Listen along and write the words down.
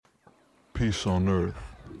peace on earth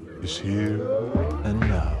is here and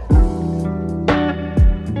now.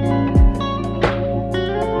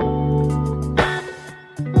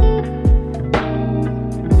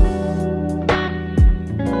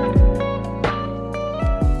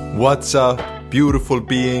 What's up, beautiful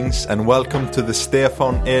beings, and welcome to the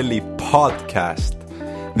Stefan Eli podcast.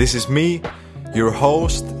 This is me, your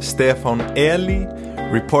host, Stefan Eli,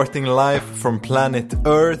 reporting live from planet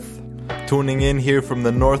Earth, tuning in here from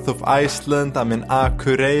the north of Iceland. I'm in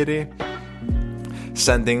Akureyri,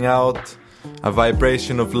 sending out a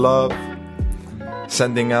vibration of love,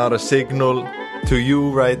 sending out a signal to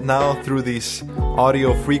you right now through these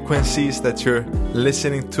audio frequencies that you're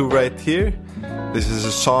listening to right here. This is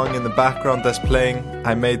a song in the background that's playing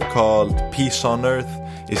I made called Peace on Earth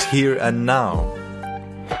is Here and Now.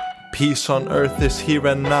 Peace on earth is here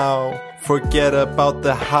and now. Forget about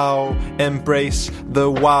the how, embrace the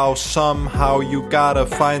wow. Somehow you gotta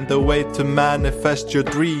find a way to manifest your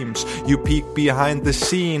dreams. You peek behind the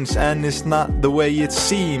scenes and it's not the way it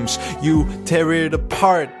seems. You tear it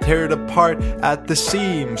apart at the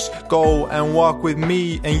seams. Go and walk with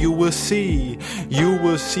me and you will see. You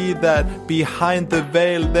will see that behind the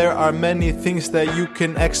veil there are many things that you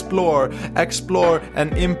can explore. Explore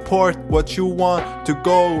and import what you want to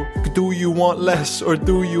go. Do you want less or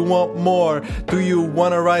do you want more? Do you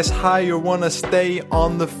want to rise high or want to stay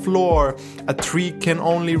on the floor? A tree can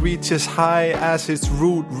only reach as high as its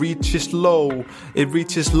root reaches low. It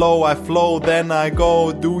reaches low, I flow, then I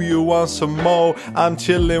go. Do you want some more? I'm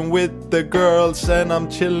chilling with the girls and I'm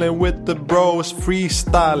chilling with the bros,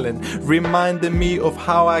 freestyling, reminding me of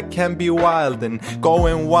how I can be wild and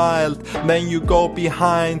going wild. Then you go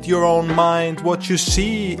behind your own mind. What you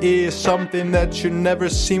see is something that you never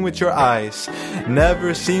seen with your eyes.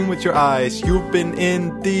 Never seen with your eyes. You've been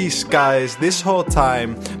in these skies this whole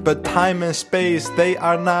time, but time and space, they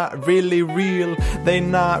are not really real. They're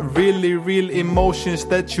not really real emotions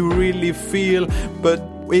that you really feel. But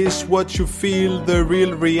is what you feel the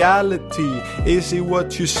real reality? Is it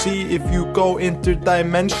what you see if you go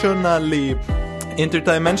interdimensionally?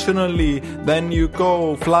 Then you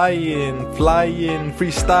go flying,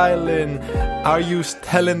 freestyling. Are you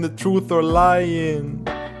telling the truth or lying?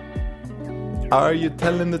 Are you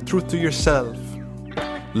telling the truth to yourself?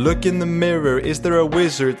 Look in the mirror. Is there a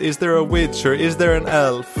wizard? Is there a witch? Or is there an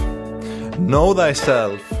elf? Know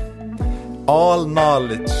thyself. All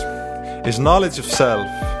knowledge is knowledge of self.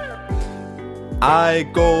 I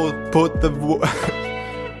go put the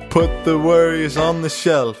worries on the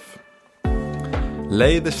shelf.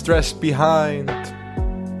 Lay the stress behind.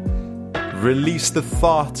 Release the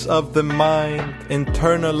thoughts of the mind.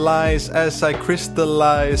 Internalize as I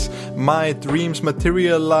crystallize. My dreams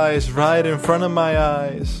materialize right in front of my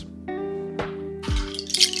eyes.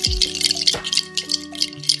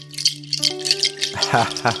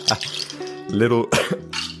 Little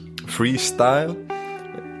freestyle.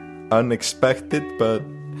 Unexpected, but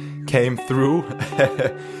came through.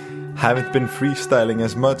 Haven't been freestyling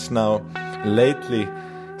as much now lately,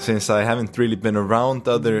 since I haven't really been around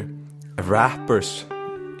other rappers,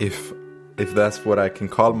 if that's what I can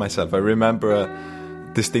call myself. I remember a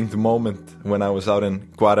distinct moment when I was out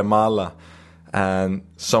in Guatemala and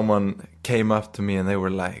someone came up to me and they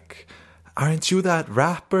were like, "Aren't you that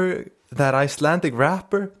rapper, that Icelandic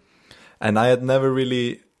rapper?" And I had never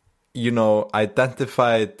really,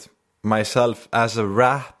 identified myself as a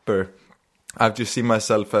rapper. I've just seen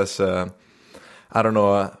myself as a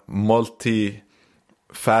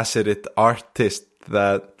multi-faceted artist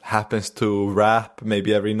that happens to rap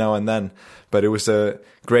maybe every now and then. But it was a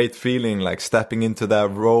great feeling, like stepping into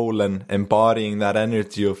that role and embodying that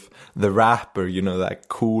energy of the rapper, that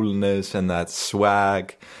coolness and that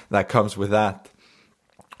swag that comes with that.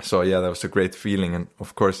 So yeah, that was a great feeling. And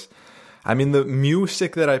of course, the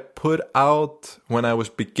music that I put out when I was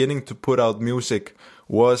beginning to put out music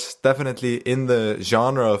was definitely in the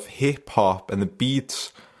genre of hip-hop, and the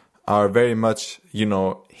beats are very much,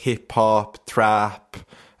 hip-hop, trap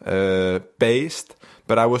based.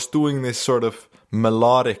 But I was doing this sort of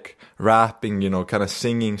melodic rapping, kind of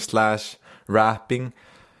singing / rapping.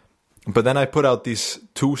 But then I put out these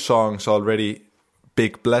 2 songs already,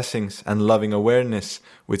 Big Blessings and Loving Awareness,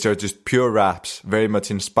 which are just pure raps, very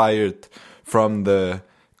much inspired from the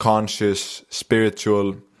conscious,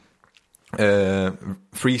 spiritual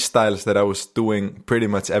freestyles that I was doing pretty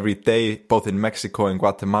much every day, both in Mexico and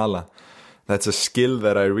Guatemala. That's a skill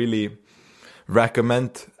that I really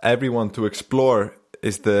recommend everyone to explore,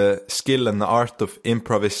 is the skill and the art of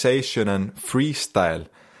improvisation and freestyle.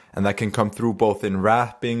 And that can come through both in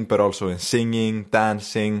rapping, but also in singing,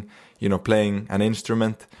 dancing, playing an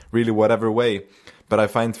instrument, really whatever way. but I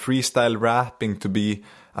find freestyle rapping to be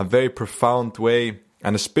a very profound way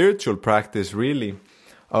and a spiritual practice really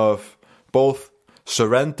of both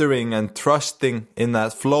surrendering and trusting in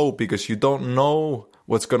that flow, because you don't know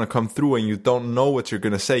what's going to come through and you don't know what you're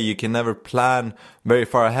going to say. You can never plan very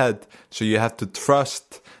far ahead, so you have to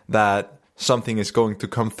trust that something is going to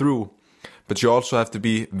come through. But you also have to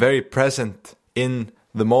be very present in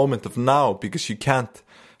the moment of now, because you can't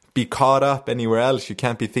be caught up anywhere else. You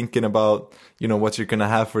can't be thinking about, what you're going to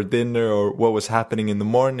have for dinner or what was happening in the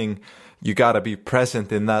morning. You got to be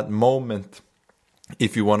present in that moment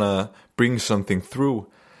if you want to bring something through.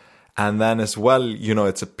 And then as well,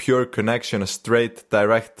 it's a pure connection, a straight,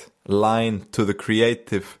 direct line to the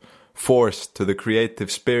creative force, to the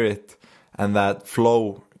creative spirit, and that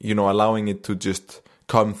flow, allowing it to just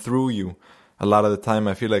come through you. A lot of the time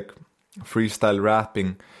I feel like freestyle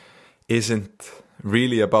rapping isn't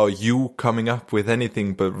really about you coming up with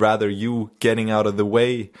anything, but rather you getting out of the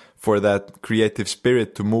way for that creative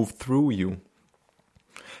spirit to move through you.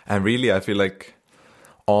 And really, I feel like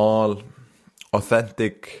all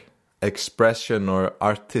authentic expression or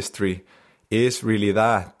artistry is really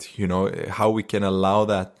that, how we can allow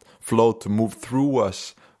that flow to move through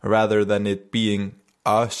us rather than it being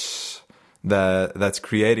us that's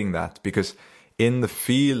creating that. Because in the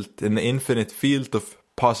infinite field of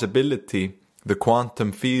possibility, the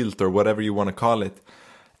quantum field or whatever you want to call it,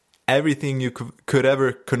 everything you could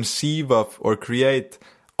ever conceive of or create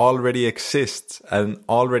already exists and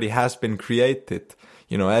already has been created.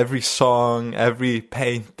 Every song, every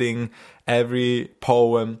painting, every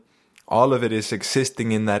poem, all of it is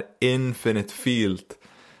existing in that infinite field.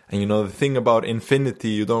 And the thing about infinity,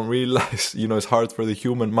 you don't realize, it's hard for the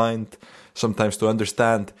human mind sometimes to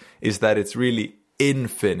understand, is that it's really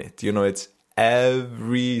infinite. It's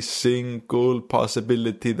every single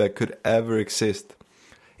possibility that could ever exist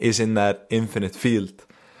is in that infinite field.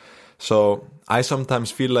 So I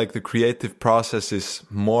sometimes feel like the creative process is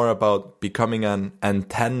more about becoming an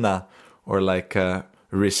antenna or like a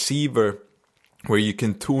receiver where you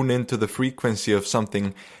can tune into the frequency of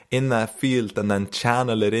something in that field and then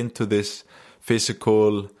channel it into this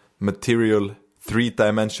physical, material,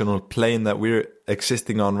 three-dimensional plane that we're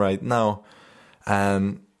existing on right now.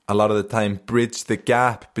 And a lot of the time bridge the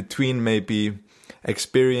gap between maybe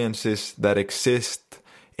experiences that exist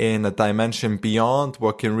in a dimension beyond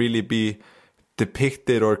what can really be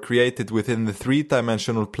depicted or created within the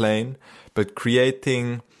three-dimensional plane, but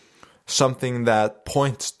creating something that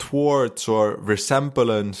points towards or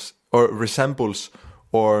resembles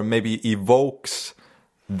or maybe evokes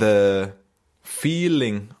the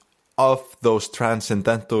feeling of those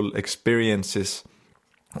transcendental experiences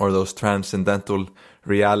or those transcendental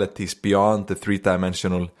realities beyond the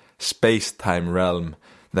three-dimensional space-time realm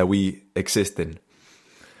that we exist in.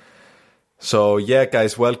 So yeah,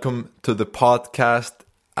 guys, welcome to the podcast.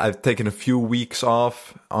 I've taken a few weeks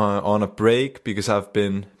off on a break because I've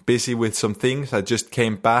been busy with some things. I just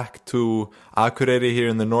came back to Akureyri here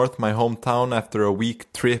in the north, my hometown, after a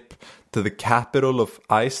week trip to the capital of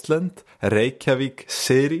Iceland, Reykjavik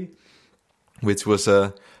city, which was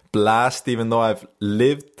a blast, even though I've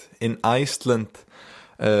lived in Iceland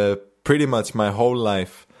pretty much my whole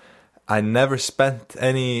life. I never spent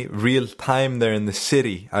any real time there in the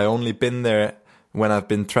city. I only been there when I've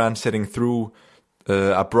been transiting through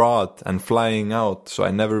abroad and flying out. So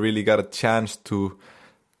I never really got a chance to,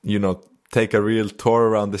 take a real tour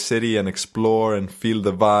around the city and explore and feel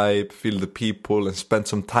the vibe, feel the people, and spend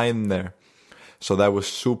some time there. So that was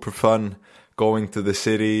super fun, going to the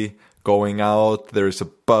city, going out. There's a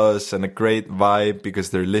buzz and a great vibe because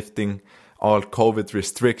they're lifting all COVID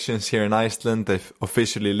restrictions here in Iceland. They've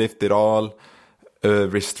officially lifted all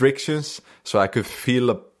restrictions. So I could feel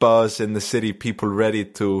a buzz in the city, people ready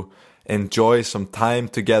to enjoy some time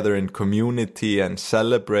together in community and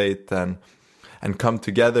celebrate and come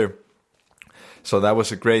together. So that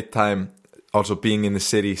was a great time. Also being in the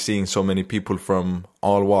city, seeing so many people from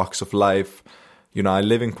all walks of life. I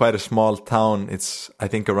live in quite a small town. It's, I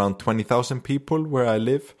think, around 20,000 people where I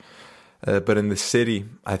live. But in the city,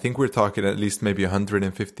 I think we're talking at least maybe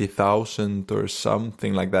 150,000 or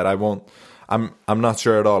something like that. I'm not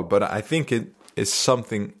sure at all, but I think it is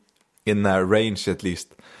something in that range at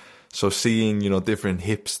least. So seeing, different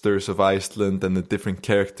hipsters of Iceland and the different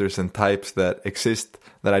characters and types that exist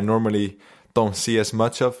that I normally don't see as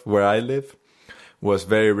much of where I live was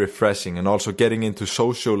very refreshing. And also getting into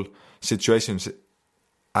social situations.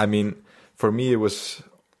 I mean, for me, it was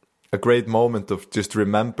a great moment of just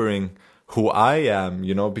remembering who I am,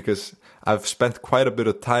 because I've spent quite a bit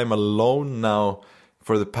of time alone now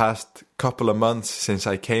for the past couple of months since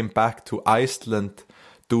I came back to Iceland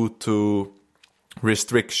due to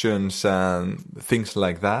restrictions and things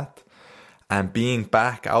like that. And being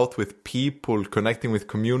back out with people, connecting with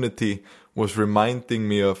community was reminding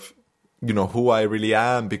me of, who I really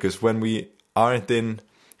am. Because when we aren't in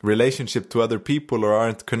relationship to other people or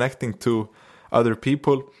aren't connecting to other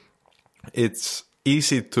people, it's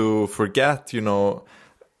easy to forget,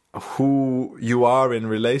 who you are in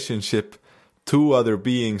relationship to other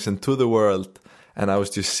beings and to the world. And I was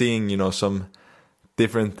just seeing, some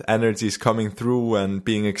different energies coming through and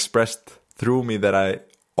being expressed through me that I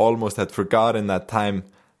almost had forgotten that time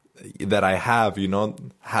that I have,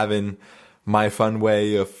 having my fun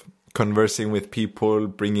way of conversing with people,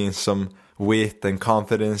 bringing some wit and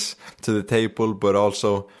confidence to the table, but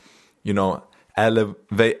also,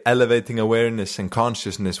 elevating awareness and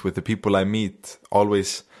consciousness with the people I meet,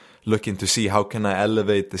 always looking to see how can I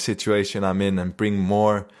elevate the situation I'm in and bring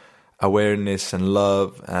more awareness and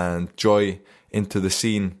love and joy into the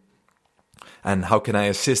scene. And how can I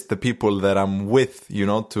assist the people that I'm with,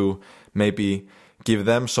 to maybe give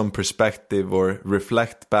them some perspective or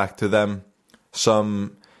reflect back to them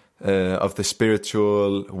some of the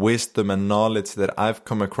spiritual wisdom and knowledge that I've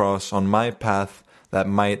come across on my path that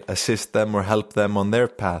might assist them or help them on their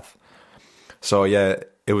path. So yeah,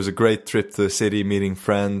 it was a great trip to the city, meeting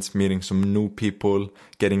friends, meeting some new people,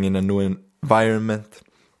 getting in a new environment.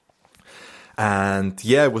 And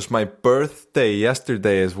yeah, it was my birthday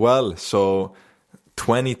yesterday as well. So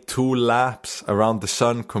 22 laps around the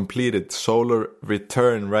sun completed, solar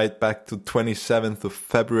return right back to 27th of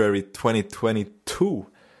February 2022.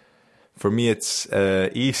 For me, it's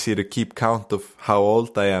easy to keep count of how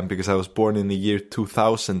old I am because I was born in the year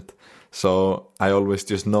 2000. So I always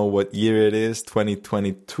just know what year it is,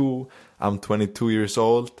 2022. I'm 22 years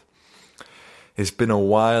old. It's been a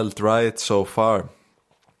wild ride so far.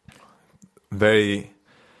 Very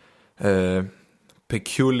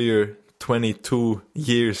peculiar 22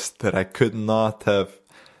 years that I could not have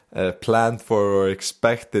planned for or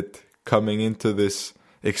expected coming into this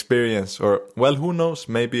experience. Or, well, who knows?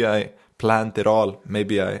 Maybe I planned it all.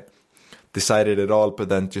 Maybe I decided it all, but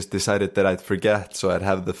then just decided that I'd forget, so I'd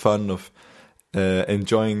have the fun of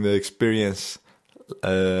enjoying the experience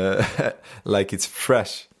like it's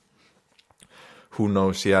fresh. Who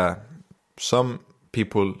knows? Yeah, some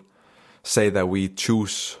people say that we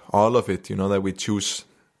choose all of it, that we choose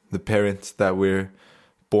the parents that we're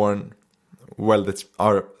born. Well, that's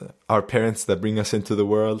our parents that bring us into the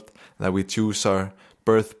world, that we choose our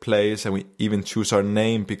birthplace, and we even choose our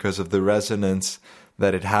name because of the resonance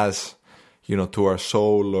that it has, to our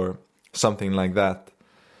soul or something like that.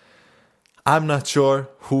 I'm not sure.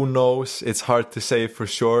 Who knows? It's hard to say for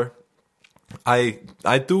sure. I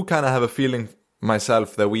do kind of have a feeling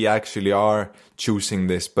myself that we actually are choosing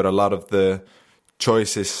this, but a lot of the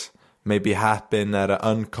choices maybe happen at an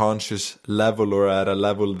unconscious level or at a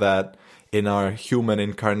level that in our human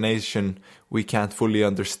incarnation we can't fully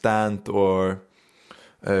understand or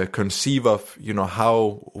conceive of,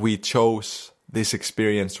 how we chose this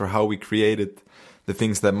experience or how we created the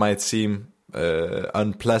things that might seem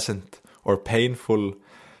unpleasant or painful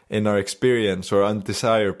in our experience or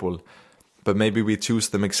undesirable. But maybe we choose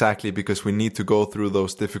them exactly because we need to go through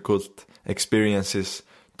those difficult experiences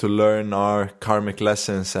to learn our karmic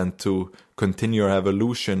lessons and to continue our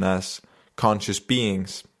evolution as conscious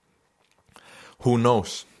beings. Who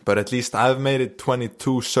knows? But at least I've made it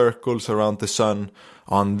 22 circles around the sun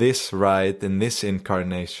on this ride, in this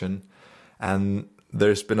incarnation. And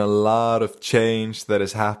there's been a lot of change that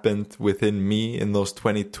has happened within me in those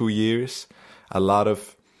 22 years. A lot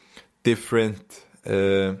of different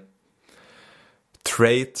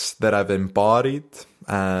traits that I've embodied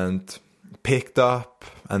and picked up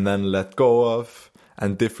and then let go of,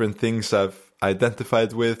 and different things I've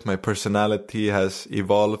identified with. My personality has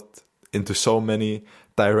evolved into so many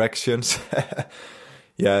directions.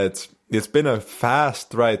 Yeah, it's been a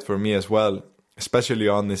fast ride for me as well, especially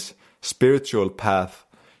on this spiritual path.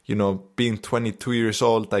 Being 22 years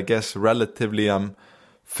old, I guess relatively I'm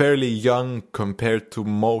fairly young compared to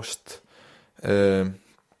most.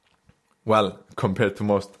 Compared to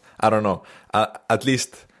most, I don't know. At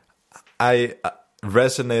least I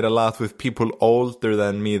resonate a lot with people older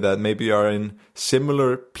than me that maybe are in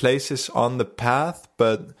similar places on the path,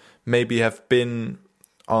 but maybe have been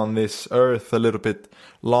on this earth a little bit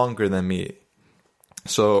longer than me.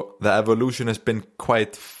 So the evolution has been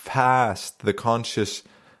quite fast, the conscious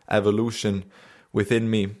evolution within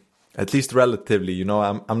me, at least relatively.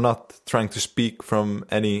 I'm not trying to speak from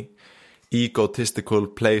any egotistical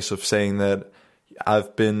place of saying that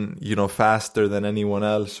I've been, faster than anyone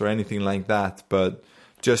else or anything like that. But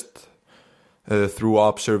just through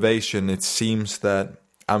observation, it seems that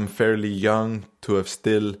I'm fairly young to have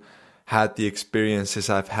still had the experiences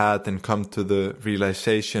I've had and come to the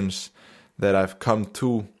realizations that I've come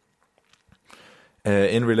to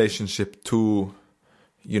in relationship to,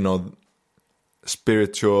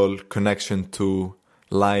 spiritual connection to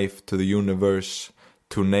life, to the universe,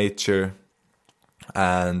 to nature,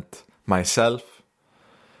 and myself.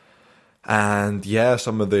 And yeah,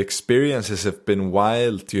 some of the experiences have been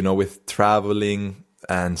wild, with traveling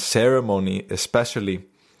and ceremony especially.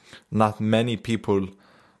 Not many people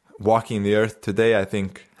walking the earth today, I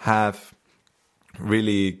think, have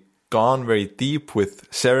really gone very deep with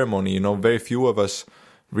ceremony. Very few of us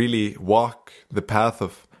really walk the path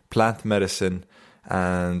of plant medicine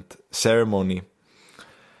and ceremony.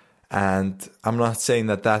 And I'm not saying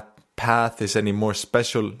that path is any more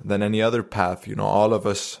special than any other path. All of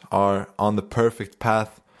us are on the perfect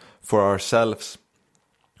path for ourselves.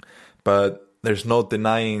 But there's no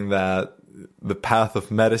denying that the path of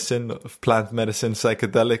medicine, of plant medicine,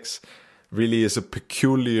 psychedelics, really is a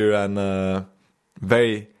peculiar and a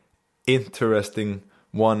very interesting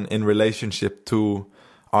one in relationship to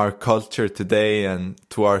our culture today and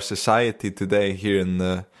to our society today here in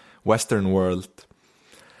the Western world.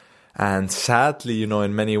 And sadly,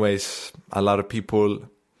 in many ways, a lot of people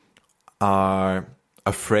are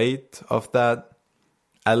afraid of that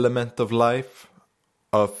element of life,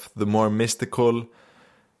 of the more mystical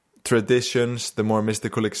traditions, the more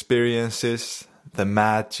mystical experiences, the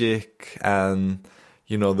magic and,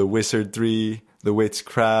 the wizardry, the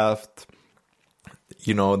witchcraft,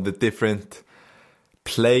 the different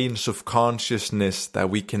planes of consciousness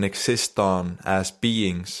that we can exist on as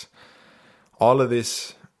beings. All of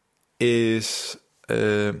this is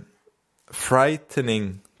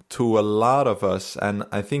frightening to a lot of us, and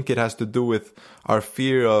I think it has to do with our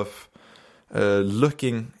fear of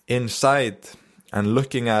looking inside and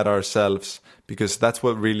looking at ourselves, because that's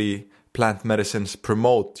what really plant medicines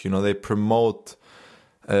promote. They promote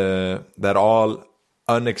that all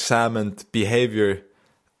unexamined behavior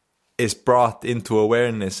is brought into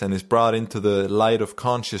awareness and is brought into the light of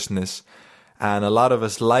consciousness. And a lot of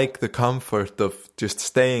us like the comfort of just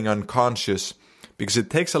staying unconscious, because it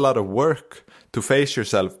takes a lot of work to face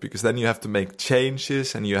yourself, because then you have to make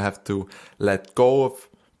changes and you have to let go of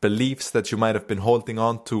beliefs that you might have been holding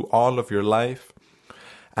on to all of your life.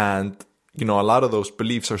 And, a lot of those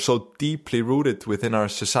beliefs are so deeply rooted within our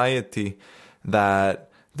society that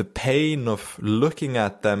the pain of looking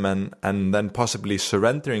at them and then possibly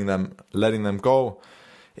surrendering them, letting them go,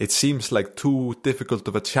 it seems like too difficult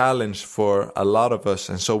of a challenge for a lot of us.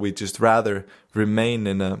 And so we just rather remain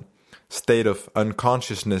in a state of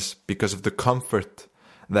unconsciousness because of the comfort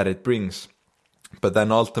that it brings. But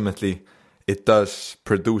then ultimately, it does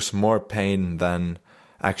produce more pain than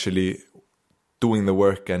actually doing the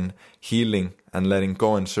work and healing and letting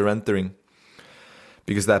go and surrendering.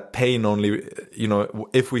 Because that pain only,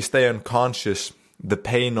 if we stay unconscious, the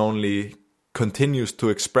pain only continues to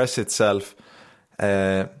express itself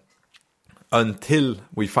until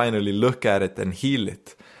we finally look at it and heal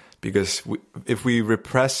it. Because if we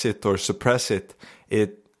repress it or suppress it,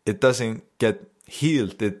 it doesn't get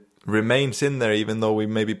healed. It remains in there, even though we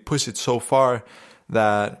maybe push it so far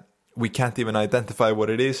that we can't even identify what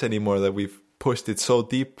it is anymore, that we've pushed it so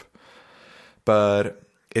deep. But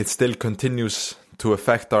it still continues to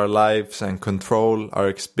affect our lives and control our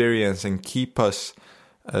experience and keep us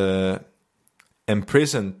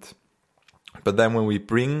imprisoned. But then when we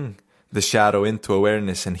bring the shadow into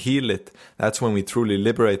awareness and heal it, that's when we truly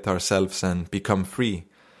liberate ourselves and become free.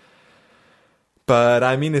 But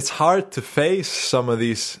it's hard to face some of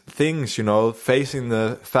these things, facing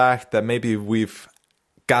the fact that maybe we've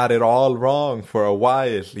got it all wrong for a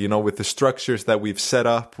while, with the structures that we've set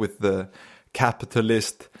up, with the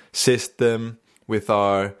capitalist system, with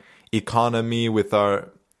our economy, with our,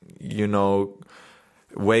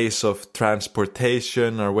 ways of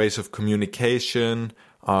transportation, our ways of communication,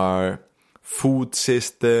 our food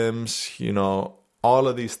systems, all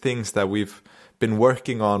of these things that we've been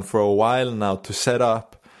working on for a while now to set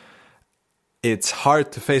up. It's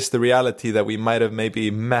hard to face the reality that we might have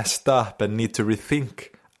maybe messed up and need to rethink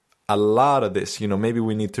a lot of this. Maybe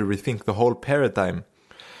we need to rethink the whole paradigm.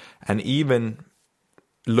 And even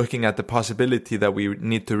looking at the possibility that we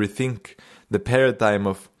need to rethink the paradigm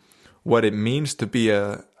of what it means to be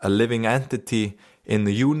a living entity in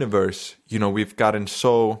the universe. We've gotten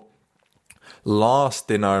so lost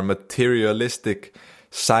in our materialistic,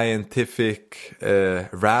 scientific,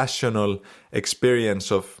 rational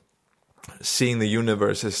experience of seeing the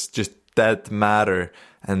universe as just dead matter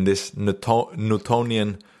and this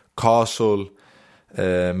Newtonian causal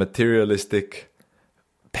materialistic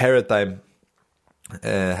paradigm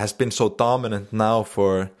has been so dominant now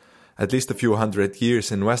for at least a few hundred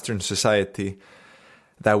years in Western society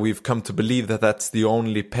that we've come to believe that that's the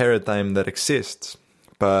only paradigm that exists.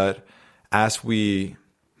 But as we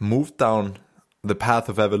move down the path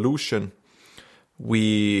of evolution,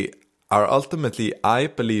 we are ultimately, I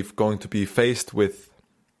believe, going to be faced with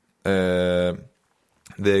the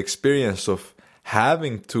experience of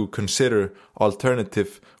having to consider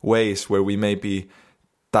alternative ways where we maybe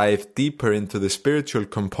dive deeper into the spiritual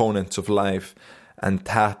components of life and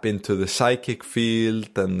tap into the psychic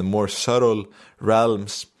field and the more subtle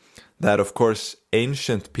realms that, of course,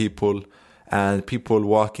 ancient people and people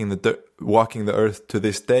walking the earth to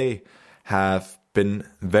this day have been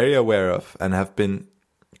very aware of and have been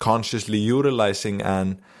consciously utilizing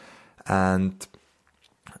and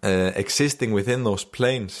existing within those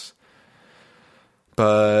planes.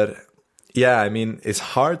 But yeah, I mean, it's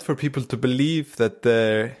hard for people to believe that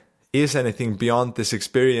there is anything beyond this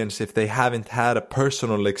experience if they haven't had a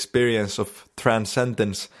personal experience of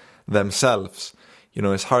transcendence themselves. You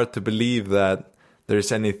know, it's hard to believe that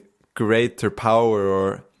there's any greater power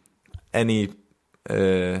or any,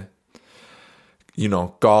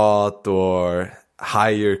 God or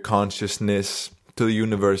higher consciousness to the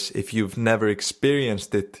universe if you've never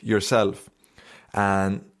experienced it yourself.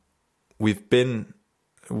 And we've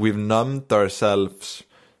numbed ourselves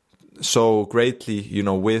so greatly,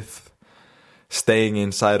 with staying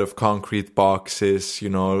inside of concrete boxes,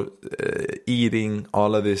 eating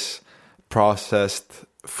all of this processed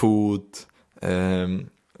food,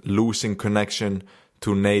 losing connection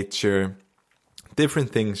to nature,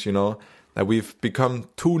 different things, that we've become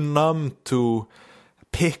too numb to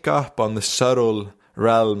pick up on the subtle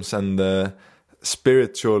realms and the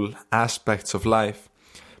spiritual aspects of life.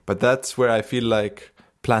 But that's where I feel like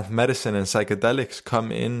plant medicine and psychedelics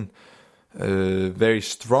come in very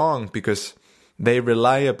strong, because they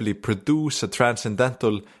reliably produce a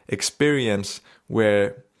transcendental experience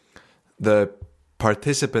where the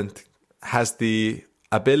participant has the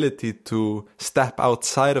ability to step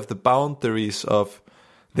outside of the boundaries of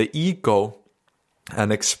the ego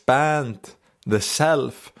and expand the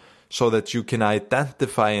self, so that you can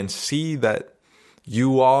identify and see that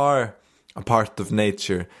you are a part of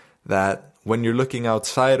nature, that when you're looking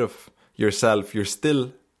outside of yourself, you're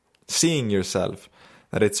still seeing yourself,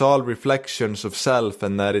 that it's all reflections of self,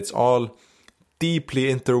 and that it's all deeply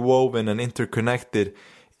interwoven and interconnected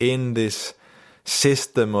in this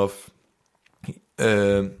system of,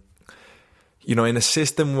 in a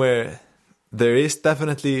system where there is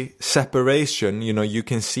definitely separation. You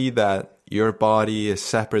can see that your body is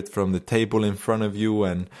separate from the table in front of you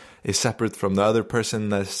and is separate from the other person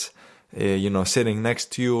that's, sitting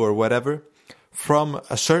next to you or whatever, from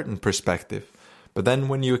a certain perspective. But then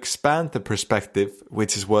when you expand the perspective,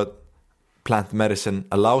 which is what plant medicine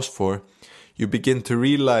allows for, you begin to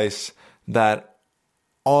realize that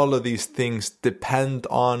all of these things depend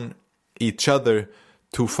on each other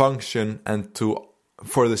to function and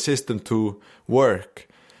for the system to work.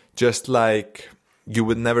 Just like you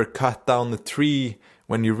would never cut down the tree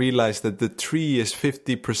when you realize that the tree is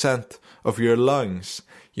 50% of your lungs.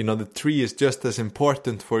 The tree is just as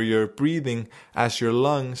important for your breathing as your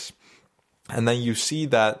lungs. And then you see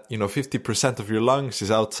that, 50% of your lungs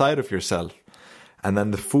is outside of yourself. And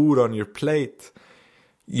then the food on your plate,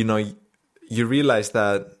 you realize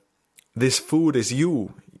that this food is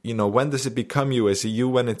you. When does it become you? Is it you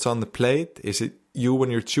when it's on the plate? Is it you when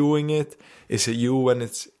you're chewing it? Is it you when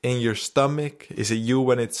it's in your stomach? Is it you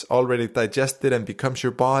when it's already digested and becomes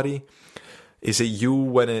your body? Is it you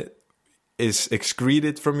when it is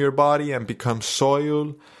excreted from your body and becomes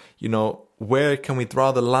soil? Where can we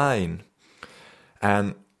draw the line?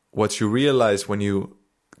 And what you realize when you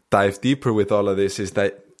dive deeper with all of this is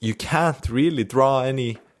that you can't really draw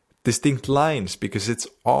any distinct lines, because it's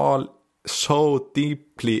all so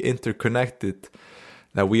deeply interconnected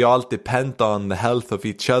that we all depend on the health of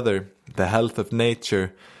each other, the health of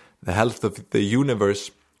nature, the health of the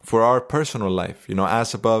universe for our personal life.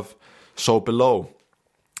 As above, so below.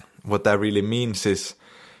 What that really means is,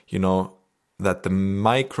 that the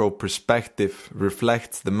micro perspective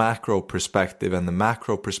reflects the macro perspective, and the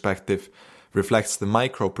macro perspective reflects the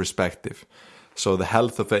micro perspective. So the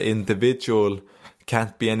health of an individual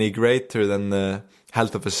can't be any greater than the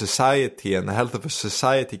health of a society, and the health of a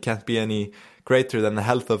society can't be any greater than the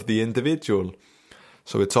health of the individual.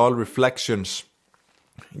 So it's all reflections,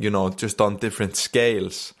 just on different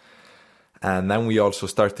scales. And then we also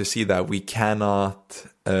start to see that we cannot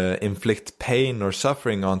inflict pain or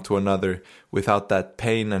suffering onto another without that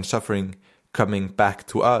pain and suffering coming back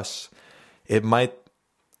to us. It might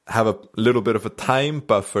have a little bit of a time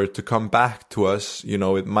buffer to come back to us. You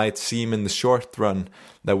know, it might seem in the short run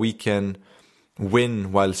that we can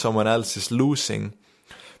win while someone else is losing.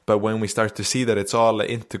 But when we start to see that it's all an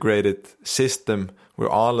integrated system where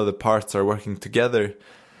all of the parts are working together,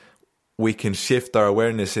 we can shift our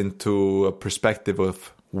awareness into a perspective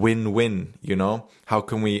of win-win, you know? How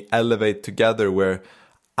can we elevate together where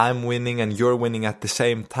I'm winning and you're winning at the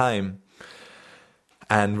same time?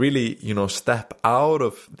 And really, you know, step out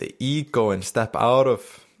of the ego and step out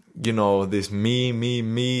of, you know, this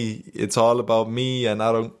me. It's all about me and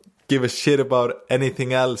I don't give a shit about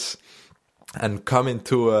anything else. And come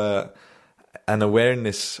into an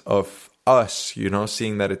awareness of us, you know,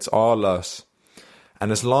 seeing that it's all us.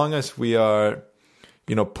 And as long as we are,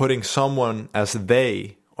 you know, putting someone as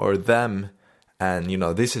they or them, and, you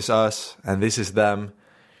know, this is us and this is them,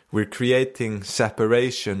 we're creating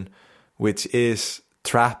separation, which is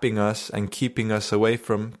trapping us and keeping us away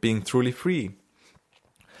from being truly free.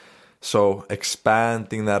 So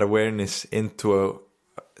expanding that awareness into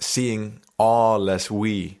seeing all as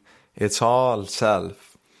we. It's all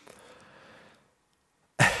self.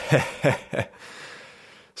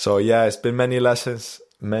 So yeah, it's been many lessons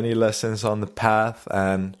on the path,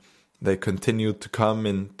 and they continue to come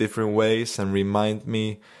in different ways and remind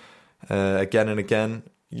me again and again.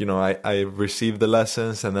 You know, I receive the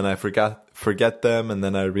lessons and then I forget them, and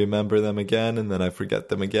then I remember them again, and then I forget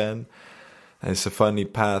them again. And it's a funny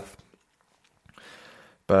path.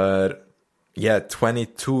 But yeah,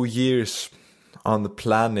 22 years on the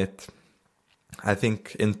planet. I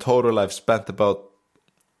think in total I've spent about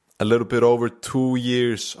a little bit over 2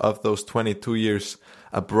 years of those 22 years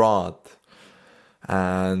abroad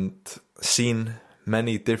and seen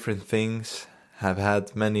many different things, have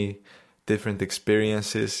had many different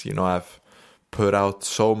experiences. You know, I've put out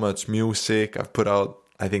so much music. I've put out,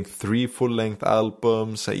 I think, 3 full-length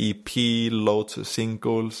albums, an EP, loads of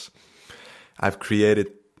singles. I've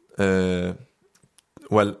created,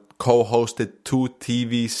 co-hosted 2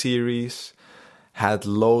 TV series, had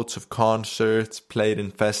loads of concerts, played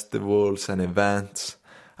in festivals and events.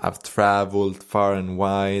 I've traveled far and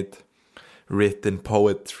wide, written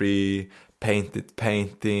poetry, painted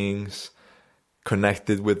paintings,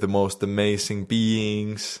 connected with the most amazing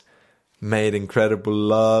beings, made incredible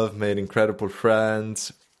love, made incredible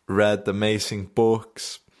friends, read amazing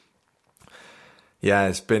books. Yeah,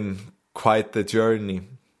 it's been quite the journey.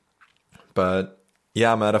 But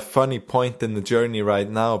yeah, I'm at a funny point in the journey right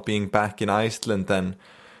now, being back in Iceland and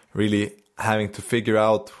really having to figure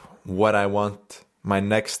out what I want my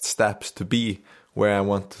next steps to be, where I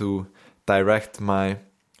want to direct my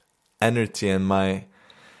energy and my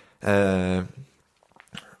where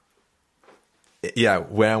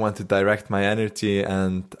I want to direct my energy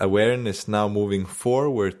and awareness now moving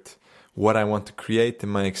forward, what I want to create in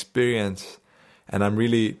my experience. And I'm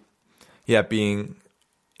really being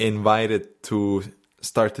invited to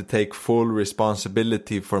start to take full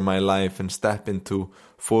responsibility for my life and step into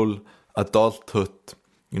full adulthood,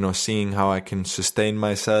 you know, seeing how I can sustain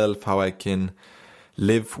myself, how I can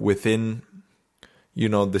live within, you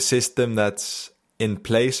know, the system that's in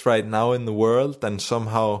place right now in the world, and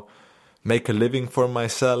somehow make a living for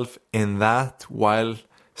myself in that, while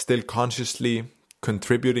still consciously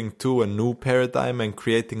contributing to a new paradigm and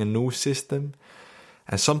creating a new system.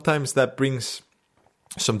 And sometimes that brings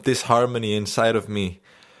some disharmony inside of me,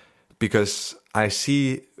 because I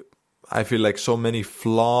feel like so many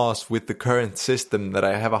flaws with the current system that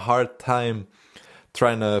I have a hard time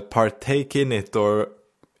trying to partake in it or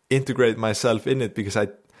integrate myself in it, because I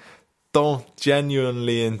don't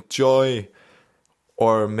genuinely enjoy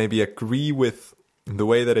or maybe agree with the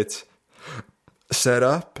way that it's set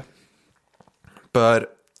up.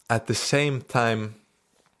 But at the same time,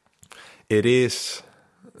 it is,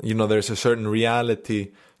 you know, there's a certain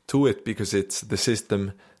reality to it, because it's the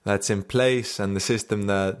system that's in place and the system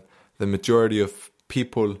that the majority of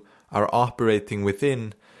people are operating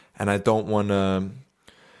within. And I don't want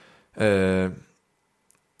to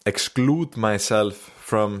exclude myself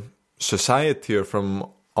from society or from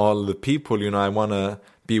all the people. You know, I want to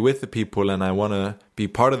be with the people and I want to be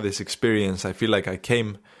part of this experience. I feel like I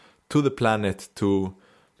came to the planet to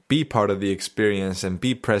be part of the experience and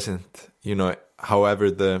be present, you know, however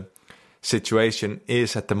the situation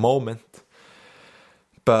is at the moment.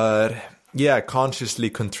 But yeah, consciously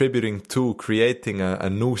contributing to creating a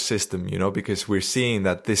new system, you know, because we're seeing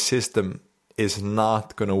that this system is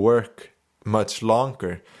not going to work much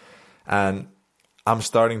longer. And I'm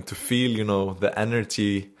starting to feel, you know, the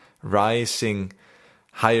energy rising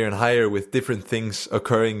higher and higher with different things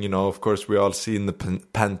occurring. You know, of course, we all seen the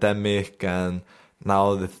pandemic, and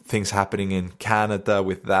now the things happening in Canada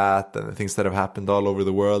with that, and the things that have happened all over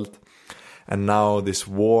the world. And now this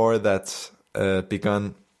war that's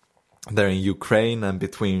begun there in Ukraine and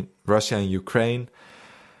between Russia and Ukraine.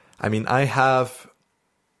 I mean, I have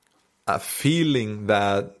a feeling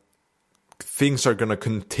that things are going to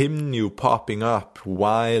continue popping up,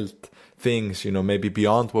 wild things, maybe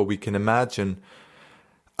beyond what we can imagine,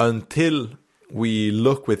 until we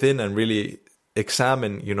look within and really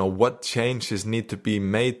examine, what changes need to be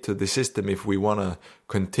made to the system if we want to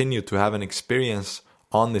continue to have an experience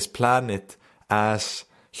on this planet as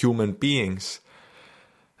human beings.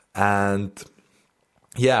 And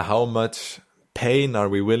how much pain are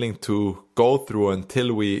we willing to go through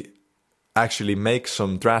until we actually make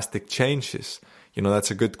some drastic changes?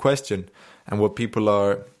 That's a good question. And what people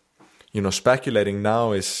are, speculating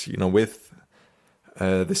now is, with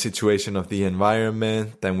the situation of the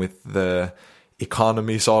environment and with the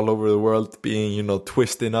economies all over the world being,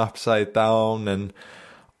 twisting upside down and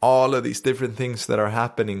all of these different things that are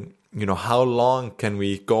happening, how long can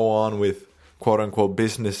we go on with quote unquote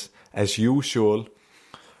business as usual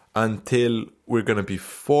until we're going to be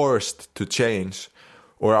forced to change?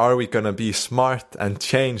 Or are we going to be smart and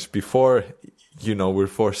change before, we're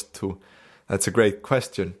forced to? That's a great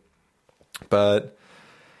question. But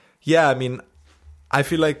I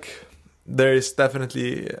feel like there is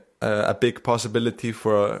definitely a big possibility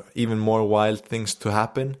for even more wild things to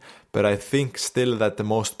happen. But I think still that the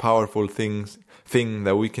most powerful thing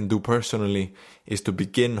that we can do personally is to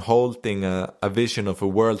begin holding a vision of a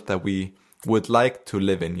world that we would like to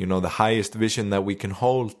live in, the highest vision that we can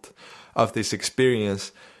hold of this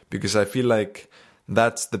experience, because I feel like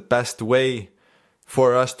that's the best way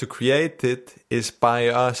for us to create it, is by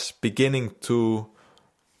us beginning to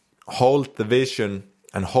hold the vision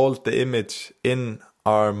and hold the image in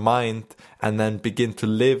our mind, and then begin to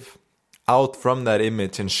live out from that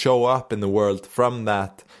image and show up in the world from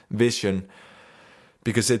that vision.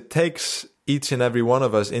 Because it takes each and every one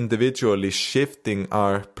of us individually shifting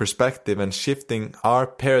our perspective and shifting our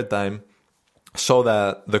paradigm so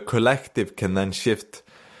that the collective can then shift.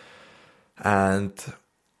 And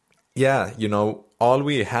all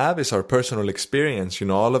we have is our personal experience.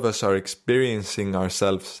 All of us are experiencing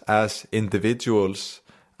ourselves as individuals,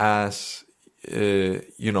 as,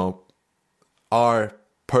 our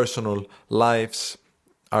personal lives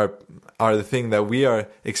are the thing that we are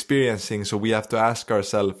experiencing. So we have to ask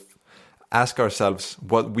ourselves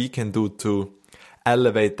what we can do to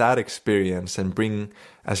elevate that experience and bring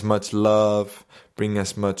as much love, bring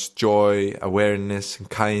as much joy, awareness, and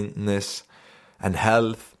kindness and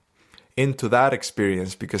health into that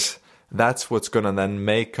experience, because that's what's going to then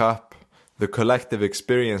make up the collective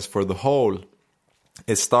experience for the whole.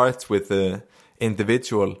 It starts with the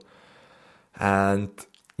individual. And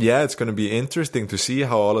it's going to be interesting to see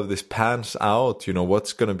how all of this pans out.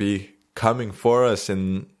 What's going to be coming for us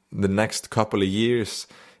in the next couple of years.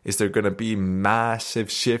 Is there going to be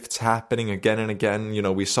massive shifts happening again and again?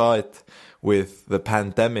 We saw it with the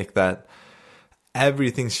pandemic, that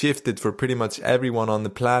everything shifted for pretty much everyone on the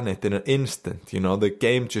planet in an instant. The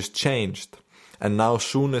game just changed. And now,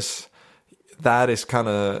 soon as that is kind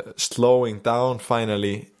of slowing down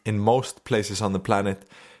finally in most places on the planet,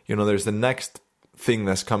 there's the next thing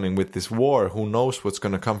that's coming with this war. Who knows what's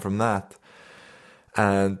going to come from that?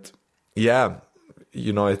 And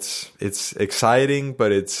it's exciting,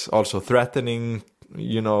 but it's also threatening,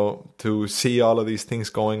 to see all of these things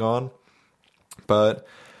going on. But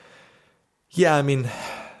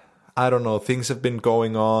I don't know. Things have been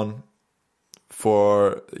going on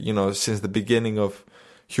for, since the beginning of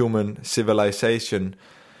human civilization,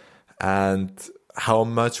 and how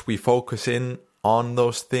much we focus in on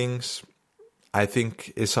those things, I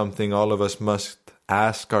think, is something all of us must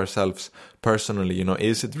ask ourselves personally.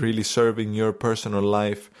 Is it really serving your personal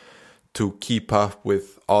life to keep up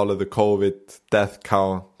with all of the COVID death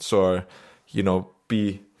counts, or,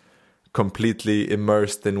 be completely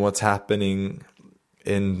immersed in what's happening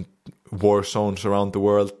in war zones around the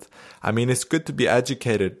world? It's good to be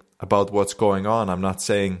educated about what's going on. I'm not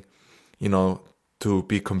saying, to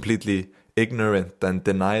be completely ignorant and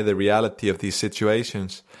deny the reality of these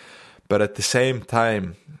situations. But at the same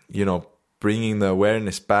time, bringing the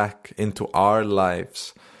awareness back into our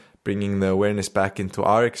lives, bringing the awareness back into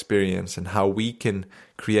our experience and how we can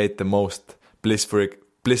create the most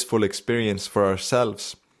blissful experience for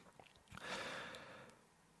ourselves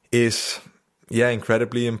is,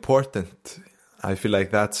 incredibly important. I feel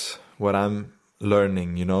like that's what I'm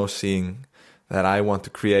learning, seeing that I want to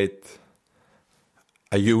create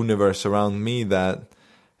a universe around me that,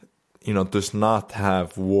 does not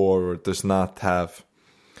have war, or does not have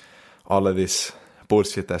all of this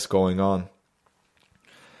bullshit that's going on.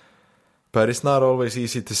 But it's not always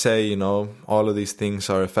easy to say, you know, all of these things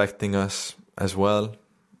are affecting us as well.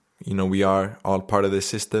 You know, we are all part of this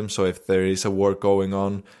system, so if there is a war going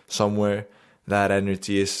on somewhere, that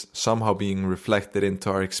energy is somehow being reflected into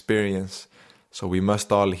our experience. So we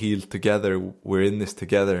must all heal together. We're in this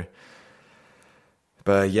together.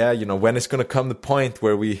 But yeah, you know, when it's going to come the point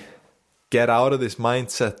where we get out of this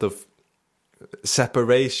mindset of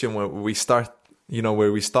separation, where we start, you know,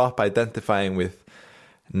 where we stop identifying with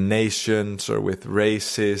nations or with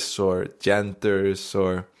races or genders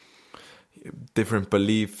or different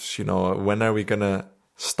beliefs, you know, when are we going to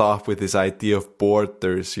stop with this idea of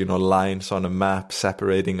borders, you know, lines on a map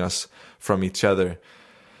separating us from each other?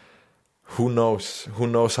 Who knows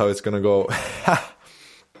how it's going to go.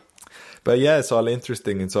 But yeah, it's all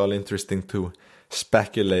interesting. It's all interesting to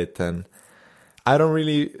speculate. And I don't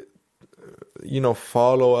really, you know,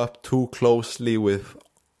 follow up too closely with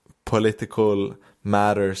political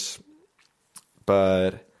matters.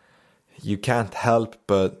 But you can't help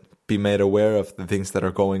but be made aware of the things that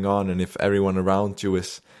are going on. And if everyone around you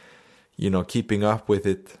is, you know, keeping up with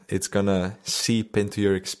it, it's going to seep into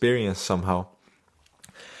your experience somehow.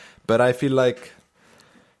 But I feel like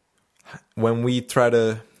when we try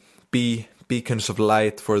to be beacons of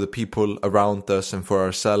light for the people around us and for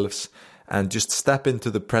ourselves and just step into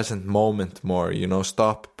the present moment more, you know,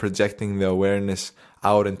 stop projecting the awareness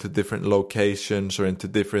out into different locations or into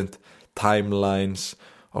different timelines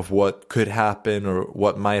of what could happen or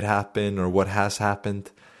what might happen or what has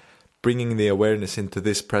happened, bringing the awareness into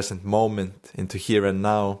this present moment, into here and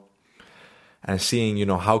now, and seeing, you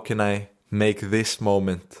know, how can I make this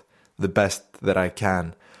moment the best that I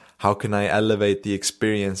can? How can I elevate the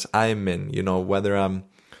experience I'm in? You know, whether I'm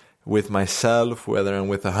with myself, whether I'm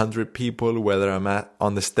with 100 people, whether I'm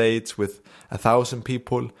on the stage with 1,000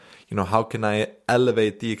 people, you know, how can I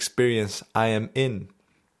elevate the experience I am in?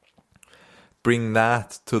 Bring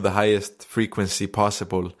that to the highest frequency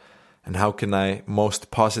possible. And how can I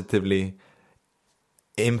most positively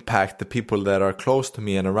impact the people that are close to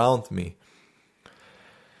me and around me?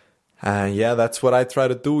 And yeah, that's what I try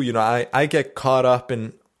to do. You know, I get caught up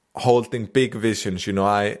in holding big visions. You know,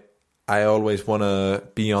 I always want to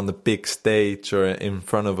be on the big stage or in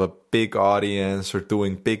front of a big audience or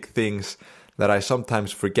doing big things, that I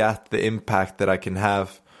sometimes forget the impact that I can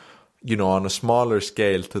have, you know, on a smaller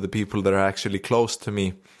scale to the people that are actually close to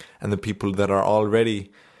me and the people that are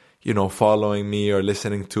already, you know, following me or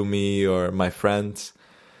listening to me or my friends.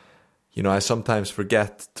 You know, I sometimes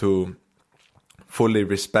forget to fully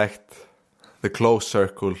respect the close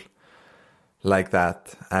circle like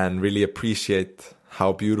that and really appreciate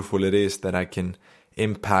how beautiful it is that I can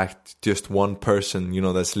impact just one person, you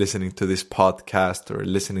know, that's listening to this podcast or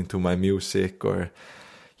listening to my music, or,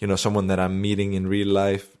 you know, someone that I'm meeting in real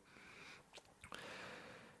life.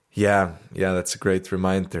 Yeah, that's a great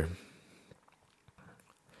reminder.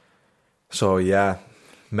 So yeah,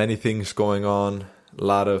 many things going on, a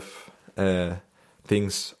lot of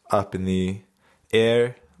things up in the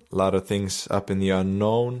air, a lot of things up in the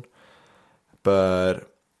unknown,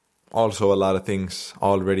 but also a lot of things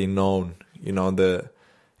already known. You know, the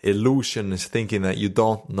illusion is thinking that you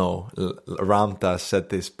don't know. Ram Dass said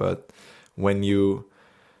this, but when you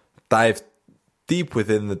dive deep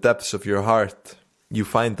within the depths of your heart, you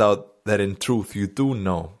find out that in truth you do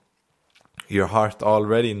know. Your heart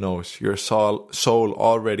already knows. Your soul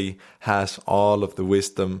already has all of the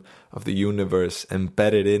wisdom of the universe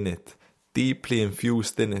embedded in it, deeply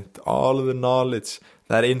infused in it. All of the knowledge,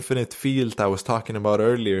 that infinite field I was talking about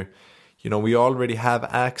earlier, you know, we already have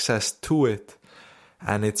access to it.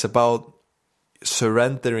 And it's about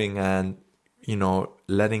surrendering and, you know,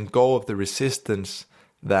 letting go of the resistance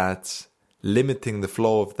that's limiting the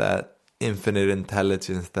flow of that infinite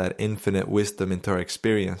intelligence, that infinite wisdom into our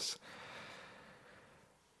experience.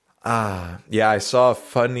 I had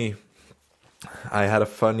a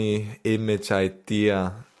funny image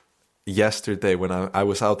idea yesterday when I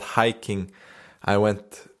was out hiking. I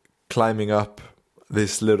went climbing up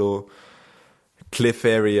this little cliff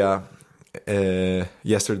area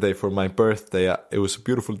yesterday for my birthday. It was a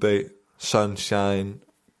beautiful day, sunshine,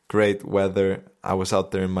 great weather. I was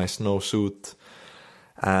out there in my snowsuit,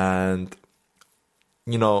 and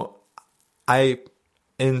you know, I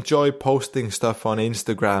enjoy posting stuff on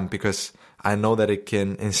Instagram because I know that it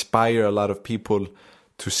can inspire a lot of people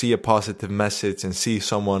to see a positive message and see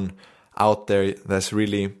someone out there that's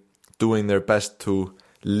really doing their best to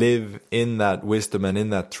live in that wisdom and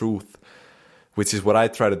in that truth, which is what I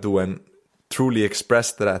try to do, and truly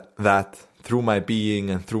express that through my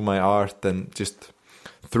being and through my art and just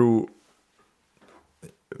through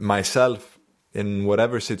myself. in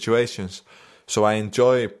whatever situations. So I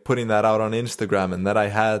enjoy putting that out on Instagram, and that I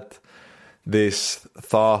had this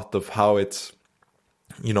thought of how it's,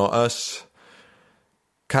 us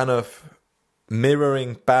kind of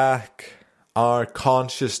mirroring back our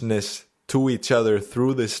consciousness to each other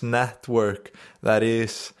through this network that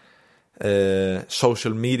is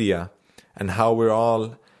social media, and how we're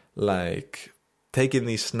all like taking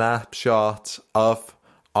these snapshots of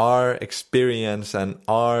our experience and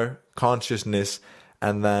our consciousness,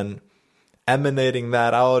 and then emanating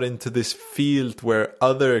that out into this field where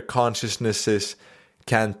other consciousnesses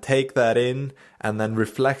can take that in and then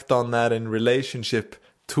reflect on that in relationship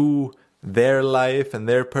to their life and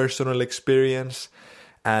their personal experience,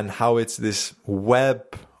 and how it's this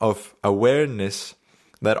web of awareness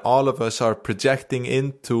that all of us are projecting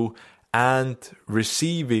into and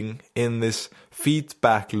receiving in this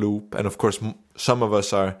feedback loop. And of course, some of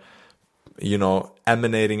us are,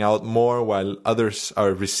 emanating out more while others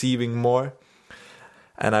are receiving more.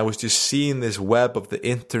 And I was just seeing this web of the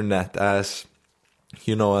internet as,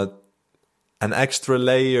 an extra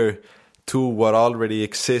layer to what already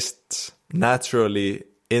exists naturally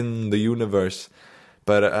in the universe,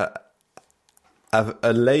 but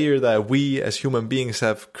a layer that we as human beings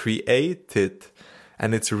have created.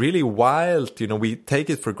 And it's really wild, we take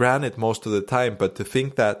it for granted most of the time, but to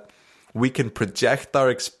think that we can project our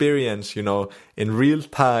experience, in real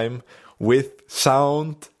time with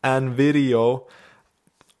sound and video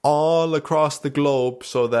all across the globe,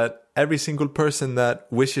 so that every single person that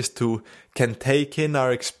wishes to can take in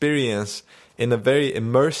our experience in a very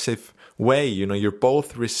immersive way. You're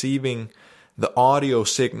both receiving the audio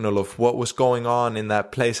signal of what was going on in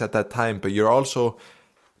that place at that time, but you're also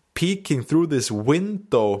peeking through this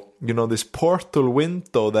window, this portal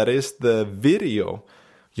window that is the video.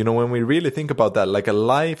 When we really think about that, like a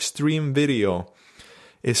live stream video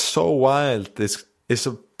is so wild. It's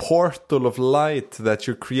a portal of light that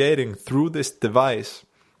you're creating through this device,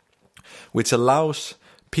 which allows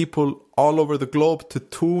people all over the globe to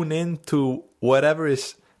tune into whatever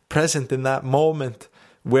is present in that moment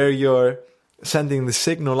where you're sending the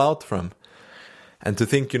signal out from. And to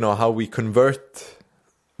think, how we convert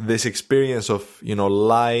this experience of,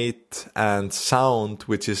 light and sound,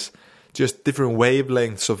 which is just different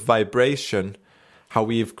wavelengths of vibration, how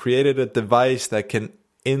we've created a device that can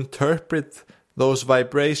interpret those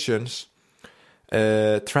vibrations,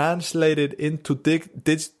 translated into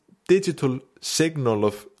digital signal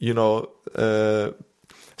of,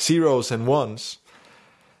 zeros and ones,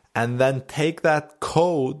 and then take that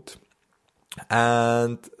code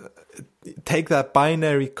and take that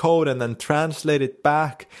binary code and then translate it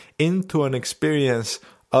back into an experience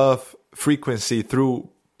of frequency through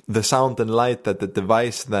the sound and light that the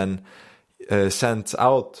device then sends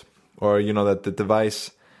out, or that the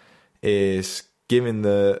device is giving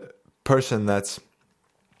the person that's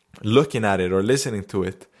looking at it or listening to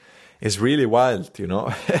it, is really wild.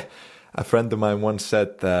 A friend of mine once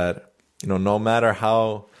said that no matter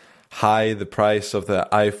how high the price of the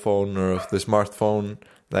iPhone or of the smartphone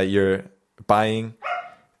that you're buying,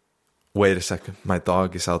 wait a second, my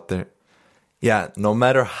dog is out there. Yeah, no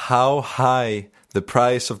matter how high the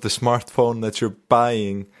price of the smartphone that you're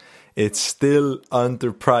buying, it's still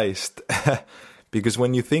underpriced. Because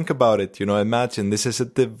when you think about it, imagine this is a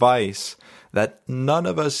device that none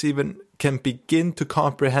of us even can begin to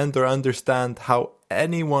comprehend or understand how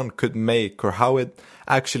anyone could make, or how it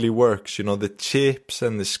actually works. The chips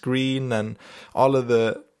and the screen and all of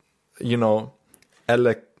the,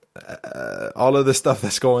 all of the stuff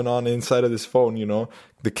that's going on inside of this phone,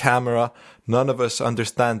 the camera, none of us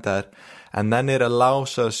understand that. And then it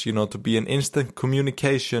allows us, to be in instant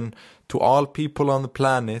communication to all people on the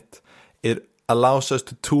planet. It allows us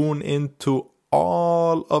to tune into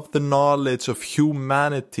all of the knowledge of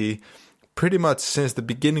humanity pretty much since the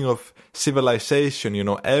beginning of civilization.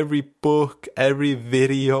 Every book, every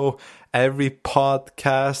video, every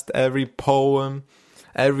podcast, every poem,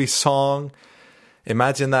 every song.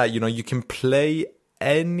 Imagine that, you can play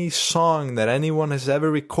any song that anyone has ever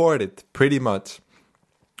recorded pretty much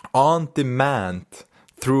on demand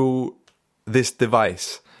through this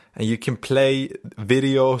device. And you can play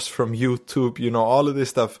videos from YouTube, all of this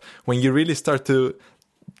stuff. When you really start to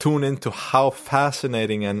tune into how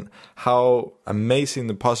fascinating and how amazing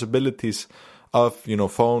the possibilities of,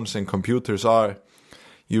 phones and computers are,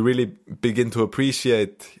 you really begin to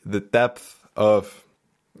appreciate the depth of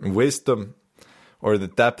wisdom or the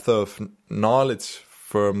depth of knowledge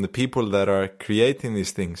from the people that are creating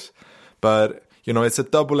these things. But it's a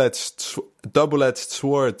double-edged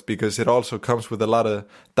sword, because it also comes with a lot of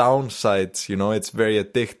downsides. It's very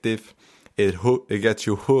addictive. it gets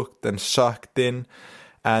you hooked and sucked in,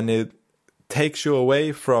 and it takes you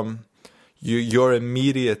away from your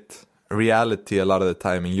immediate reality a lot of the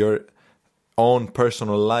time in your own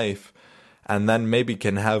personal life, and then maybe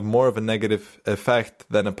can have more of a negative effect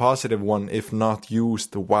than a positive one if not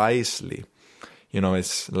used wisely.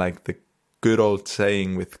 It's like the good old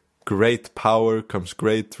saying, with great power comes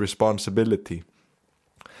great responsibility.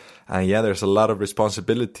 And yeah, there's a lot of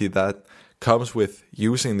responsibility that comes with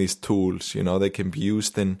using these tools. They can be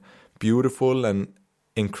used in beautiful and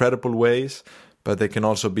incredible ways, but they can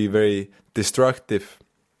also be very destructive.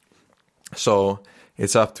 So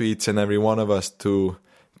it's up to each and every one of us to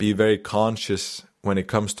be very conscious when it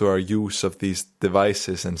comes to our use of these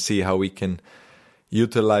devices, and see how we can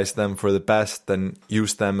utilize them for the best and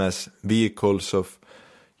use them as vehicles of,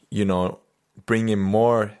 bringing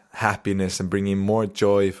more happiness and bringing more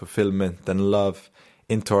joy, fulfillment, and love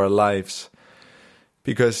into our lives.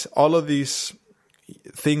 Because all of these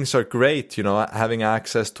things are great, having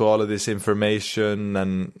access to all of this information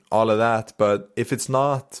and all of that. But if it's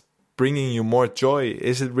not bringing you more joy,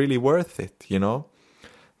 is it really worth it?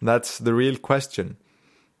 That's the real question.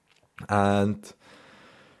 And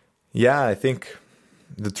yeah, I think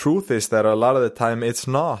the truth is that a lot of the time it's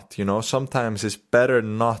not. Sometimes it's better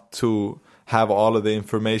not to have all of the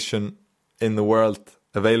information in the world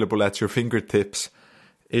available at your fingertips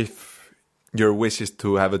if your wish is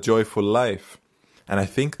to have a joyful life. And I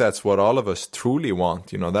think that's what all of us truly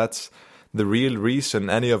want. That's the real reason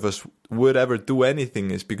any of us would ever do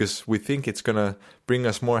anything, is because we think it's going to bring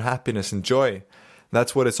us more happiness and joy.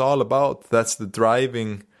 That's what it's all about. That's the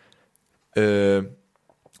driving,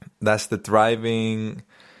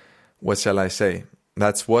 what shall I say?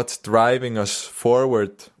 That's what's driving us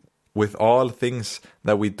forward with all things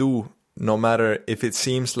that we do, no matter if it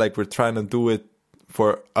seems like we're trying to do it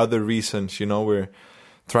for other reasons. We're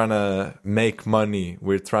trying to make money,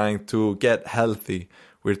 we're trying to get healthy,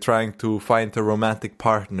 we're trying to find a romantic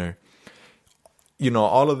partner.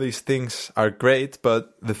 All of these things are great,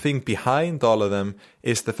 but the thing behind all of them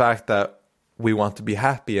is the fact that we want to be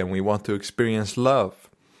happy and we want to experience love.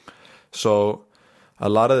 So a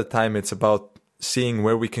lot of the time it's about seeing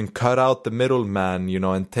where we can cut out the middleman,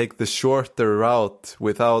 and take the shorter route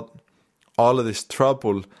without all of this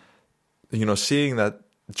trouble, seeing that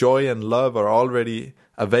joy and love are already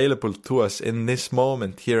available to us in this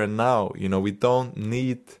moment, here and now. We don't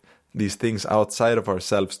need these things outside of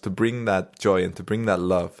ourselves to bring that joy and to bring that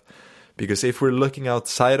love. Because if we're looking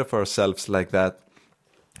outside of ourselves like that,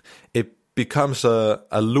 it becomes a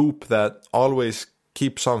loop that always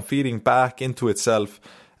keeps on feeding back into itself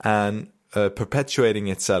and perpetuating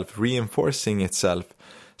itself, reinforcing itself,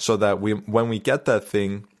 so that when we get that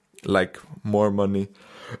thing, like more money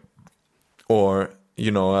or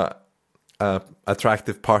a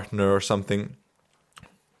attractive partner or something,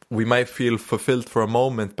 we might feel fulfilled for a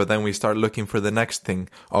moment, but then we start looking for the next thing.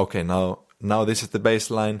 Okay, now this is the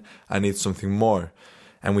baseline, I need something more.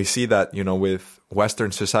 And we see that with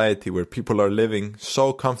Western society, where people are living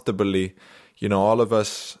so comfortably, all of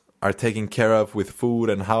us are taken care of with food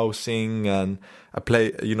and housing and a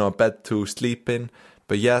bed to sleep in.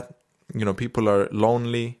 But yet, people are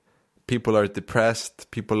lonely, people are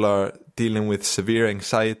depressed, people are dealing with severe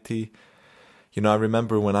anxiety. I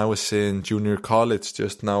remember when I was in junior college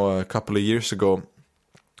just now a couple of years ago,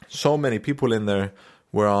 so many people in there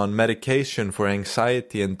were on medication for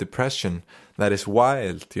anxiety and depression. That is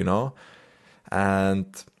wild,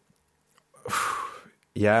 And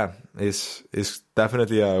yeah, it's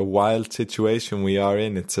definitely a wild situation we are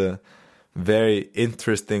in. It's a very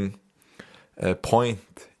interesting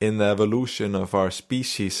point in the evolution of our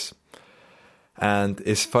species. And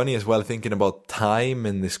it's funny as well thinking about time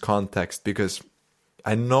in this context, because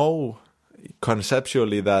I know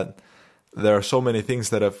conceptually that there are so many things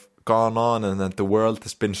that have gone on and that the world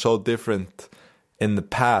has been so different in the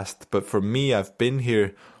past. But for me, I've been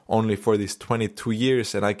here only for these 22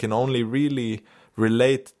 years, and I can only really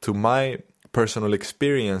relate to my personal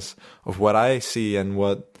experience of what I see and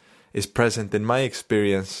what is present in my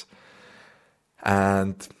experience.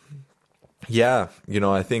 And yeah,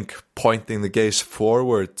 I think pointing the gaze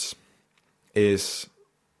forwards is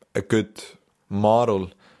a good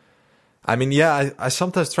model. I mean, yeah, I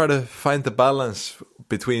sometimes try to find the balance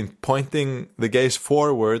between pointing the gaze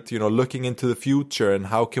forward, looking into the future, and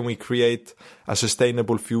how can we create a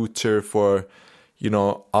sustainable future for,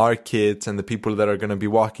 our kids and the people that are going to be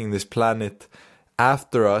walking this planet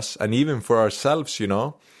after us, and even for ourselves,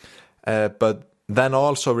 but then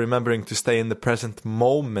also remembering to stay in the present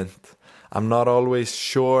moment. I'm not always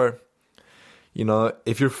sure, You know,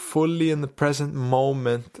 if you're fully in the present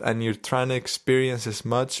moment and you're trying to experience as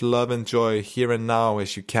much love and joy here and now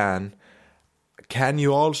as you can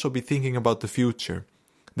you also be thinking about the future?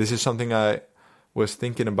 This is something I was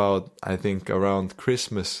thinking about, I think, around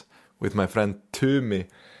Christmas with my friend Tumi.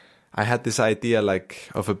 I had this idea like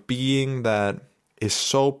of a being that is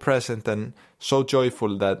so present and so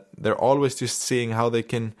joyful that they're always just seeing how they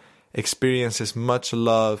can experience as much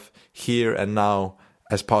love here and now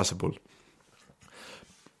as possible.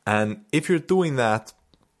 And if you're doing that,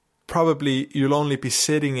 probably you'll only be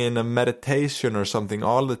sitting in a meditation or something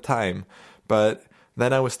all the time. But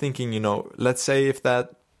then I was thinking, you know, let's say if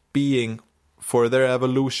that being, for their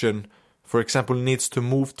evolution, for example, needs to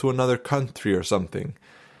move to another country or something.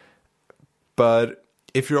 But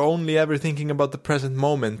if you're only ever thinking about the present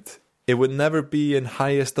moment, it would never be in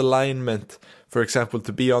highest alignment, for example,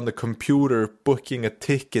 to be on the computer booking a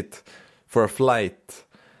ticket for a flight.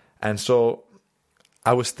 And so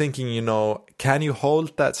I was thinking, you know, can you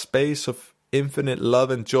hold that space of infinite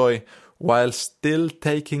love and joy while still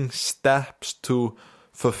taking steps to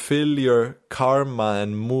fulfill your karma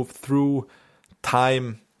and move through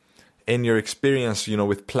time in your experience, you know,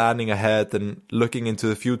 with planning ahead and looking into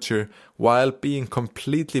the future while being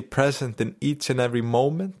completely present in each and every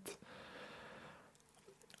moment?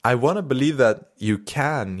 I want to believe that you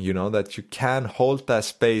can, you know, that you can hold that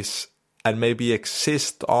space and maybe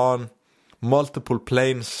exist on multiple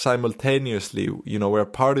planes simultaneously, you know, where a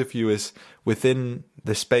part of you is within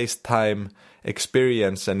the space-time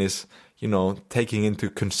experience and is, you know, taking into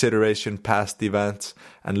consideration past events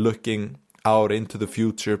and looking out into the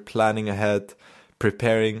future, planning ahead,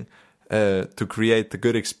 preparing to create a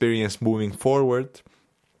good experience moving forward,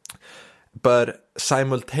 but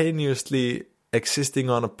simultaneously existing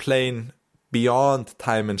on a plane beyond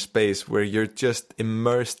time and space where you're just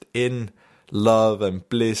immersed in love and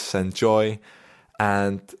bliss and joy,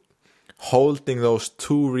 and holding those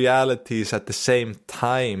two realities at the same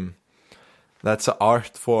time. That's an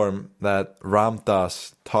art form that Ram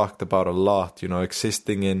Dass talked about a lot, you know,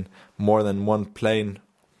 existing in more than one plane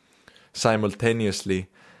simultaneously.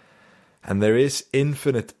 And there is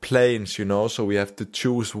infinite planes, you know, so we have to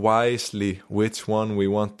choose wisely which one we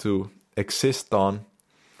want to exist on.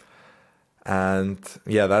 And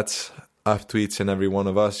yeah, that's up to each and every one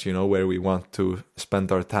of us, you know, where we want to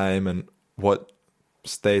spend our time and what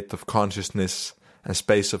state of consciousness and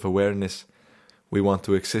space of awareness we want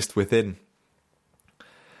to exist within.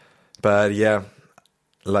 But yeah,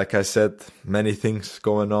 like I said, many things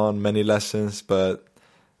going on, many lessons, but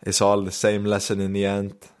it's all the same lesson in the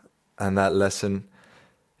end. And that lesson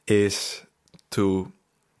is to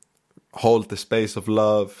hold the space of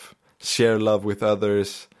love, share love with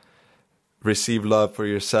others, receive love for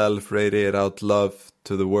yourself, radiate out love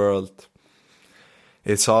to the world.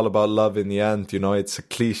 It's all about love in the end, you know. It's a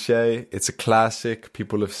cliche, it's a classic.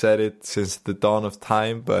 People have said it since the dawn of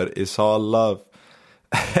time, but it's all love.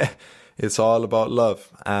 It's all about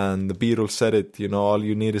love. And the Beatles said it, you know, all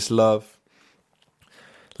you need is love.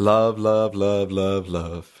 Love, love, love, love,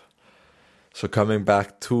 love. So coming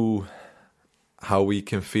back to how we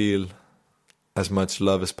can feel as much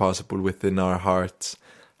love as possible within our hearts,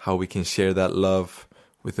 how we can share that love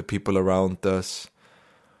with the people around us,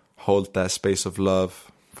 hold that space of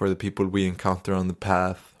love for the people we encounter on the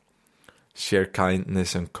path, share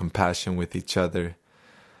kindness and compassion with each other,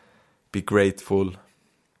 be grateful,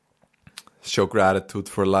 show gratitude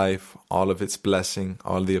for life, all of its blessing,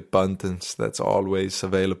 all the abundance that's always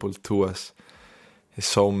available to us. There's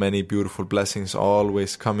so many beautiful blessings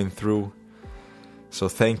always coming through. So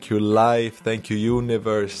thank you life, thank you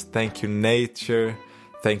universe, thank you nature,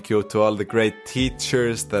 thank you to all the great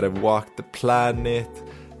teachers that have walked the planet,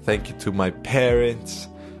 thank you to my parents,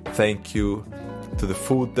 thank you to the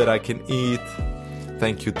food that I can eat,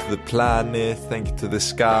 thank you to the planet, thank you to the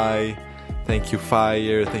sky, thank you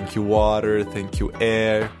fire, thank you water, thank you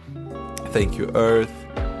air, thank you earth.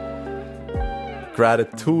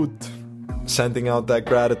 Gratitude, sending out that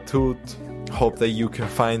gratitude. Hope that you can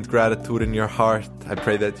find gratitude in your heart. I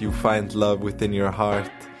pray that you find love within your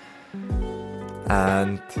heart.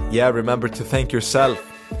 And yeah, remember to thank yourself.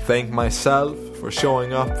 Thank myself for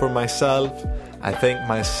showing up for myself. I thank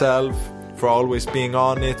myself for always being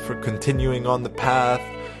on it, for continuing on the path,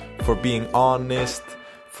 for being honest,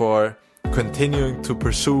 for continuing to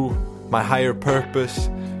pursue my higher purpose,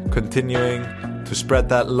 continuing to spread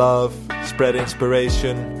that love, spread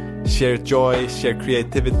inspiration, share joy, share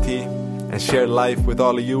creativity, and share life with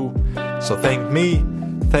all of you. So thank me,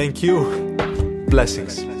 thank you,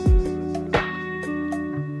 blessings.